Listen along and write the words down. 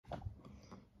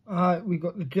Alright, we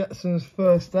got the Jetsons'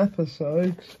 first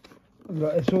episode.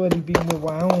 It's already been a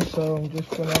while, so I'm just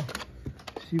gonna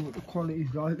see what the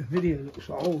quality's like. The video looks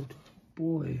old.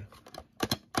 Boy.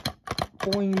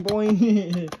 Boing,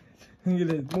 boing. Look at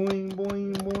this. Boing,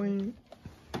 boing, boing.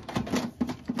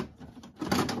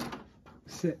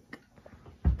 Sick.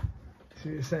 So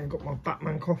you're saying, got my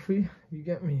Batman coffee. You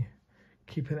get me?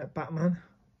 Keeping it Batman.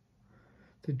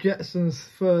 The Jetsons'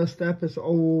 first episode.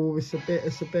 Oh, it's a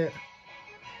bit.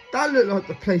 That looked like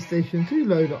the PlayStation 2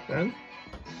 load up then.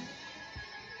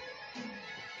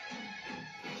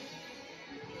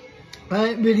 I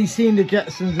ain't really seen the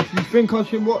Jetsons. If you think I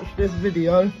should watch this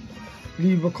video,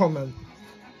 leave a comment.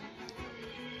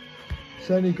 It's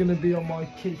only going to be on my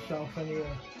kids' shelf anyway.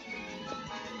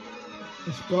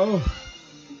 Let's go.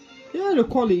 Yeah, the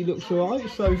quality looks alright.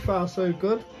 So far, so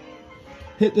good.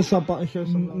 Hit the sub button, show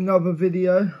some love. Another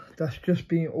video that's just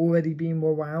already been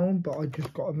around, but I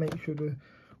just got to make sure the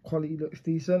quality looks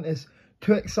decent. It's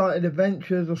Two Excited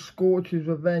Adventures of Scorch's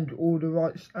Revenge, all the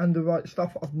right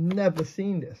stuff. I've never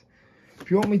seen this. If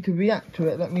you want me to react to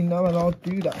it, let me know and I'll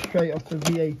do that straight off the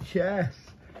VHS.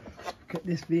 Look at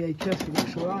this VHS, it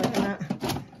looks alright, isn't it?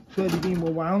 It's already been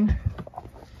around.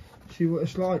 See what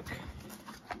it's like.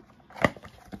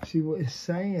 See what it's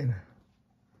saying.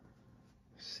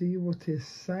 See what it's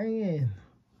saying.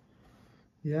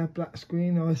 Yeah, black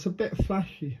screen. Oh, it's a bit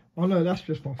flashy. Oh no, that's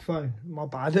just my phone. My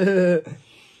bad.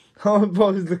 I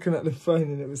was looking at the phone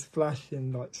and it was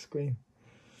flashing like screen.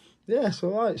 Yeah, it's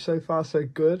alright. So far, so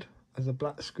good. As a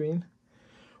black screen.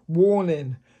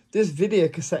 Warning. This video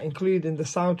cassette, including the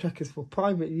soundtrack, is for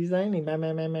private use only. Meh,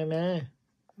 meh, meh, meh, meh.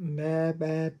 Meh,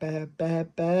 meh, meh, meh,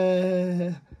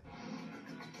 meh.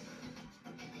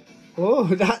 Oh,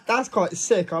 that's quite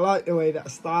sick. I like the way that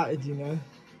started, you know.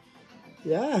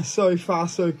 Yeah, so far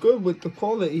so good with the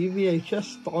quality,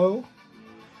 VHS style.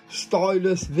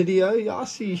 Stylish video. Yeah, I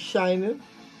see you shining.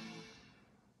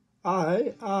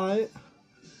 Alright. That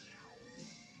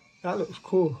looks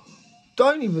cool.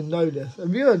 Don't even know this.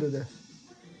 Have you heard of this?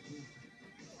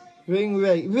 Ring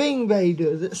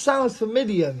Raiders. It sounds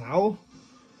familiar now.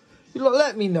 You lot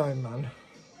let me know, man.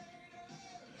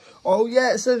 Oh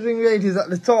yeah, it says Ring Raiders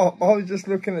at the top. I was just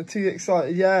looking at Too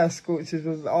Excited. Yeah, Scorches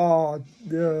was. Oh,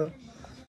 yeah.